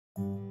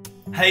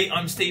Hey,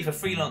 I'm Steve, a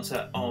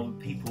freelancer on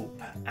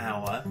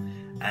PeoplePerHour,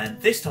 and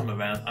this time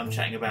around I'm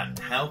chatting about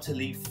how to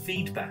leave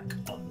feedback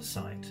on the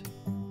site.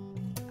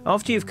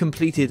 After you've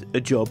completed a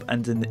job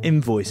and an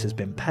invoice has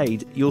been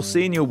paid, you'll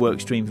see in your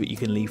workstream that you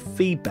can leave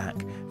feedback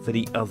for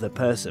the other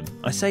person.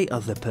 I say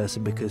other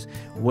person because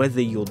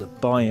whether you're the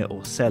buyer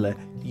or seller,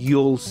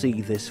 you'll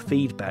see this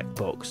feedback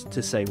box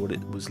to say what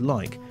it was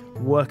like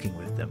working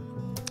with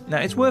them. Now,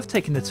 it's worth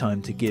taking the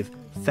time to give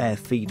fair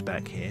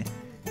feedback here.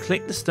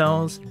 Click the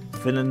stars,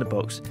 fill in the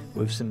box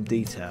with some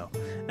detail,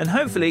 and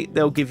hopefully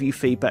they'll give you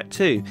feedback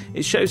too.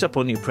 It shows up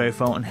on your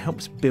profile and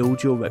helps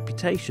build your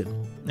reputation.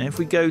 Now, if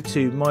we go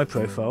to my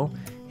profile,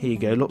 here you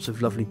go, lots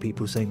of lovely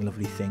people saying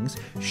lovely things,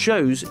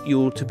 shows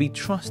you're to be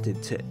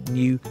trusted to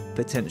new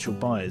potential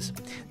buyers.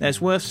 Now, it's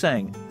worth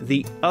saying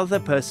the other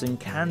person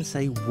can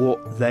say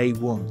what they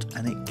want,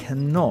 and it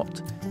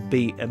cannot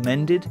be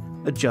amended,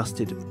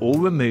 adjusted or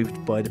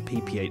removed by the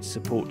PPH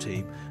support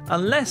team,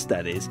 unless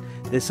that is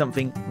there's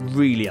something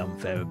really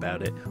unfair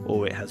about it,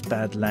 or it has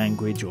bad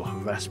language or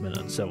harassment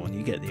and so on.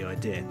 You get the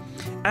idea.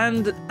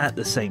 And at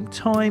the same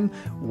time,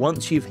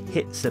 once you've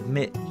hit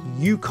submit,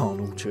 you can't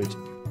alter it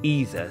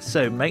either,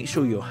 so make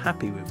sure you're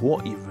happy with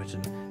what you've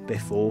written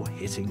before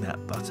hitting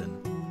that button.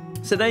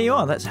 So there you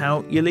are, that's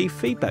how you leave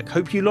feedback.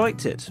 Hope you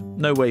liked it.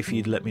 No way for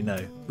you to let me know.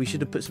 We should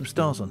have put some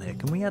stars on here.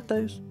 Can we add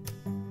those?